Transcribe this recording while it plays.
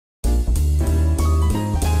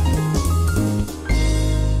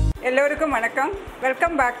எல்லோருக்கும் வணக்கம்.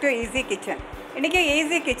 Welcome back to easy kitchen. இன்றைக்கி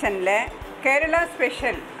ஈஸி கிச்சனில் கேரளா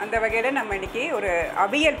ஸ்பெஷல் அந்த வகையில் நம்ம இன்றைக்கி ஒரு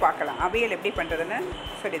அவியல் பார்க்கலாம். அவியல் எப்படி பண்ணுறதுன்னு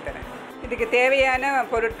சொல்லித்தரேன். இதுக்கு தேவையான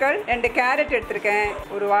பொருட்கள் 2 கேரட் எடுத்திருக்கேன்,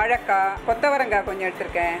 ஒரு வாழைக்காய், கொத்தவரங்காய் கொஞ்சம்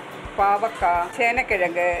எடுத்திருக்கேன், பாவக்காய்,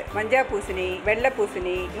 சேனக்கிழங்கு, மஞ்சள் பூசணி, வெள்ளை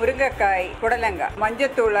பூசணி, முருங்கைக்காய், புடலங்காய்,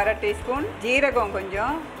 மஞ்சத்தூள் 1/2 டீஸ்பூன், ஜீரகம்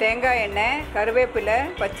கொஞ்சம், தேங்காய் எண்ணெய், கருவேப்பிலை,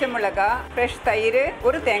 பச்சை மிளகாய், ஃப்ரெஷ் தயிர்,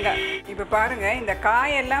 ஒரு தேங்காய். இப்போ பாருங்கள், இந்த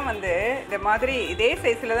காயெல்லாம் இந்த மாதிரி இதே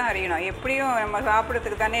சைஸில் தான் அரியணும். எப்படியும் நம்ம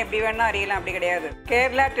சாப்பிட்றதுக்கு தானே எப்படி வேணால் அரியலாம், அப்படி கிடையாது.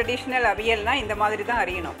 கேரளா ட்ரெடிஷ்னல் அவியல்னால் இந்த மாதிரி தான்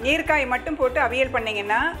அரியணும். நீர்க்காய் மட்டும் போட்டு அவியல்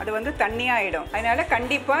பண்ணிங்கன்னா அது தண்ணியாகிடும். அதனால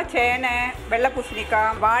கண்டிப்பாக சேனை, வெள்ளை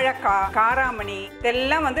பூசணிக்காய், வாழைக்காய், காராமணி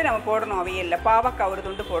இதெல்லாம் நம்ம போடணும். அவியலில் பாவக்காய் ஒரு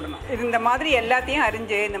துண்டு போடணும். இது இந்த மாதிரி எல்லாத்தையும்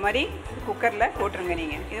அரிஞ்சு இந்த மாதிரி குக்கரில் போட்டுருங்க.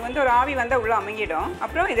 நீங்கள் இது ஒரு ஆவி வந்தால் உள்ளே அமைங்கிடும்.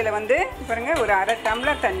 அப்புறம் இதில் பாருங்கள், ஒரு 1/2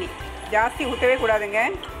 டம்ளர் தண்ணி, ஜாஸ்தி ஊற்றவே கூடாதுங்க.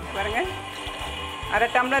 பாருங்கள்,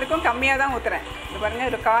 1/2 டம்ளருக்கும் கம்மியாக தான் ஊற்றுறேன். இது பாருங்கள்,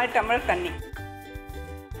 ஒரு 1/4 டம்ளர் தண்ணி.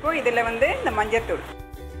 இப்போது இதில் இந்த மஞ்சத்தூள்,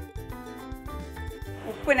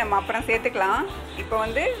 உப்பு நம்ம அப்புறம் சேர்த்துக்கலாம். இப்போ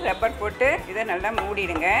ரப்பர் போட்டு இதை நல்லா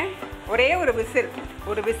மூடிடுங்க. ஒரே ஒரு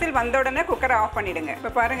விசில் வந்த உடனே குக்கரை ஆஃப் பண்ணிவிடுங்க. இப்போ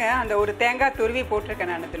பாருங்கள், அந்த ஒரு தேங்காய் துருவி போட்டிருக்கேன்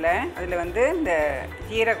நான். அதில் இந்த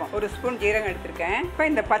ஜீரகம், 1 ஸ்பூன் ஜீரகம் எடுத்திருக்கேன். இப்போ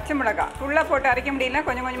இந்த பச்சை மிளகாய் ஃபுல்லாக போட்டு அரைக்க முடியல,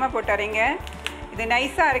 கொஞ்சம் கொஞ்சமாக போட்டு அரைங்க. இது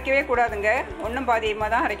நைஸாக அரைக்கவே கூடாதுங்க, ஒன்றும் பாதியமாக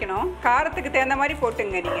தான் அரைக்கணும். காரத்துக்கு தகுந்த மாதிரி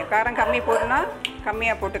போட்டுங்க. நீங்கள் காரம் கம்மி போடணும்னா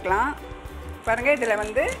கம்மியாக போட்டுக்கலாம். பாருங்கள்,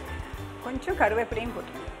 இதில் கொஞ்சம் கருவேப்பிலையும்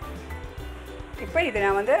போட்டுருங்க. இப்போ இது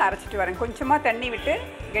நான் அரைச்சிட்டு வரேன். கொஞ்சமாக தண்ணி விட்டு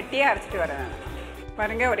கெட்டியாக அரைச்சிட்டு வரேன் நான்.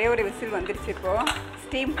 பாருங்கள், ஒரே ஒரு விசில் வந்துருச்சு. இப்போது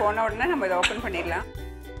ஸ்டீம் போன உடனே நம்ம இதை ஓப்பன் பண்ணிடலாம்.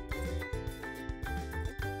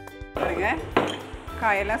 பாருங்கள்,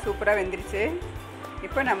 காயெல்லாம் சூப்பராக வெந்துருச்சு.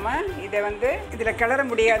 இப்போ நம்ம இதை இதில் கிளற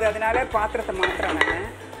முடியாது, அதனால் பாத்திரத்தை மாற்றுறேன் நான்.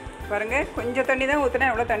 பாருங்கள், கொஞ்சம் தண்ணி தான் ஊற்றினா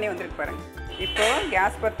எவ்வளோ தண்ணி வந்துருக்கு பாருங்கள். இப்போது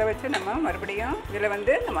கேஸ் பற்ற வச்சு நம்ம மறுபடியும் இதில்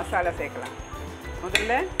இந்த மசாலா சேர்க்கலாம்.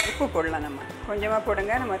 முதல்ல உப்பு போடலாம். நம்ம கொஞ்சமாக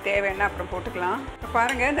போடுங்க, நம்ம தேவைன்னா அப்புறம் போட்டுக்கலாம். இப்போ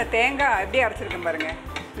பாருங்கள், இந்த தேங்காய் எப்படி அரைச்சிருக்கேன் பாருங்கள்.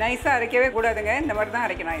 நைஸாக அரைக்கவே கூடாதுங்க, இந்த மாதிரி தான்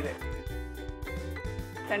அரைக்கணும். இது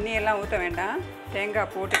தண்ணியெல்லாம் ஊற்ற வேண்டாம்.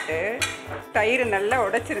 தேங்காய் போட்டுட்டு தயிர் நல்லா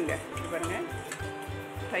உடைச்சிருங்க. பாருங்கள்,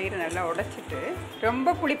 தயிர் நல்லா உடைச்சிட்டு,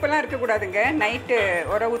 ரொம்ப புளிப்பெல்லாம் இருக்கக்கூடாதுங்க. நைட்டு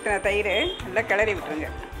ஊற்றின தயிர் நல்லா கிளறி விட்டுருங்க.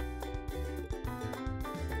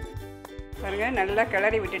 பாருங்கள், நல்லா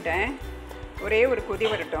கிளறி விட்டுட்டேன். ஒரே ஒரு கொதி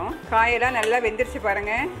வரட்டும். காயெல்லாம் நல்லா வெந்துருச்சு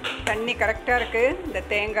பாருங்கள். தண்ணி கரெக்டாக இருக்குது. இந்த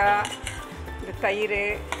தேங்காய், இந்த தயிர்,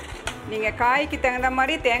 நீங்கள் காய்க்கு தகுந்த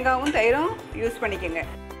மாதிரி தேங்காயும் தயிரும் யூஸ் பண்ணிக்கோங்க.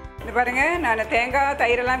 இது பாருங்கள், நான் தேங்காய்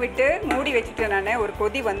தயிரெல்லாம் விட்டு மூடி வச்சுட்டேன். நான் ஒரு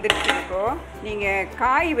கொதி வந்துருச்சு. இப்போது நீங்கள்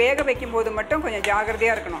காய் வேக வைக்கும்போது மட்டும் கொஞ்சம்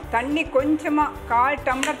ஜாகிரதையாக இருக்கணும். தண்ணி கொஞ்சமாக 1/4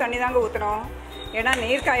 டம்ளர் தண்ணி தாங்க ஊற்றணும். ஏன்னா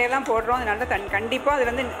நீர்க்காயெல்லாம் போடுறோம், அதனால கண்டிப்பாக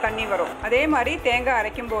அதுலேருந்து தண்ணி வரும். அதே மாதிரி தேங்காய்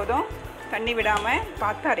அரைக்கும் போதும் தண்ணி விடாமல்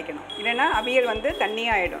பார்த்து அரைக்கணும். இல்லைன்னா அவியல்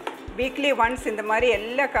தண்ணியாகிடும். வீக்லி ஒன்ஸ் இந்த மாதிரி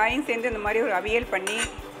எல்லா காயும் சேர்ந்து இந்த மாதிரி ஒரு அவியல் பண்ணி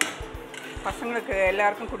பசங்களுக்கு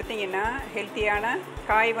எல்லாருக்கும் கொடுத்தீங்கன்னா ஹெல்த்தியான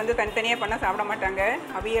காய் தனித்தனியாக பண்ணால் சாப்பிட மாட்டாங்க.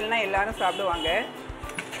 அவியல்னால் எல்லோரும் சாப்பிடுவாங்க.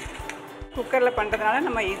 குக்கரில் பண்ணுறதுனால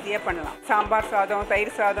நம்ம ஈஸியாக பண்ணலாம். சாம்பார் சாதம்,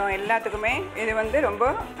 தயிர் சாதம் எல்லாத்துக்குமே இது ரொம்ப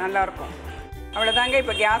நல்லாயிருக்கும். அவ்வளோதாங்க.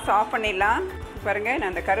 இப்போ கேஸ் ஆஃப் பண்ணிடலாம். பாருங்கள்,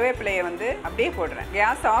 நான் அந்த கருவேப்பிலையை அப்படியே போடுறேன்.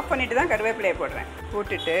 கேஸ் ஆஃப் பண்ணிவிட்டு தான் கருவேப்பிலையை போடுறேன்.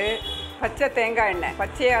 போட்டுட்டு பச்சை தேங்காய் எண்ணெய்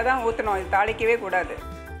பச்சையாக தான் ஊற்றணும், இது தாளிக்கவே கூடாது.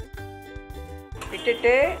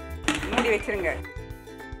 விட்டுட்டு மூடி வச்சுருங்க.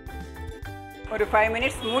 ஒரு 5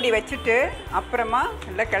 மினிட்ஸ் மூடி வச்சுட்டு அப்புறமா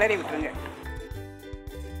நல்லா கிளறி விட்டுருங்க.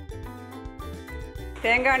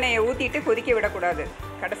 தேங்காய் எண்ணெயை ஊற்றிட்டு கொதிக்க விடக்கூடாது.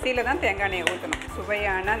 கடைசியில் தான் தேங்காய் எண்ணெயை ஊற்றணும்.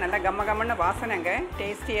 சுவையான நல்ல கம்ம வாசனைங்க.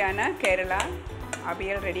 டேஸ்டியான கேரளா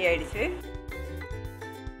அவியல் ரெடி ஆயிடுச்சு.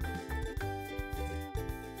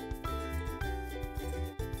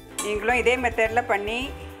 நீங்களும் இதே மெத்தடில் பண்ணி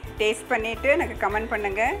டேஸ்ட் பண்ணிவிட்டு எனக்கு கமெண்ட்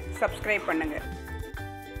பண்ணுங்கள், சப்ஸ்கிரைப் பண்ணுங்கள்.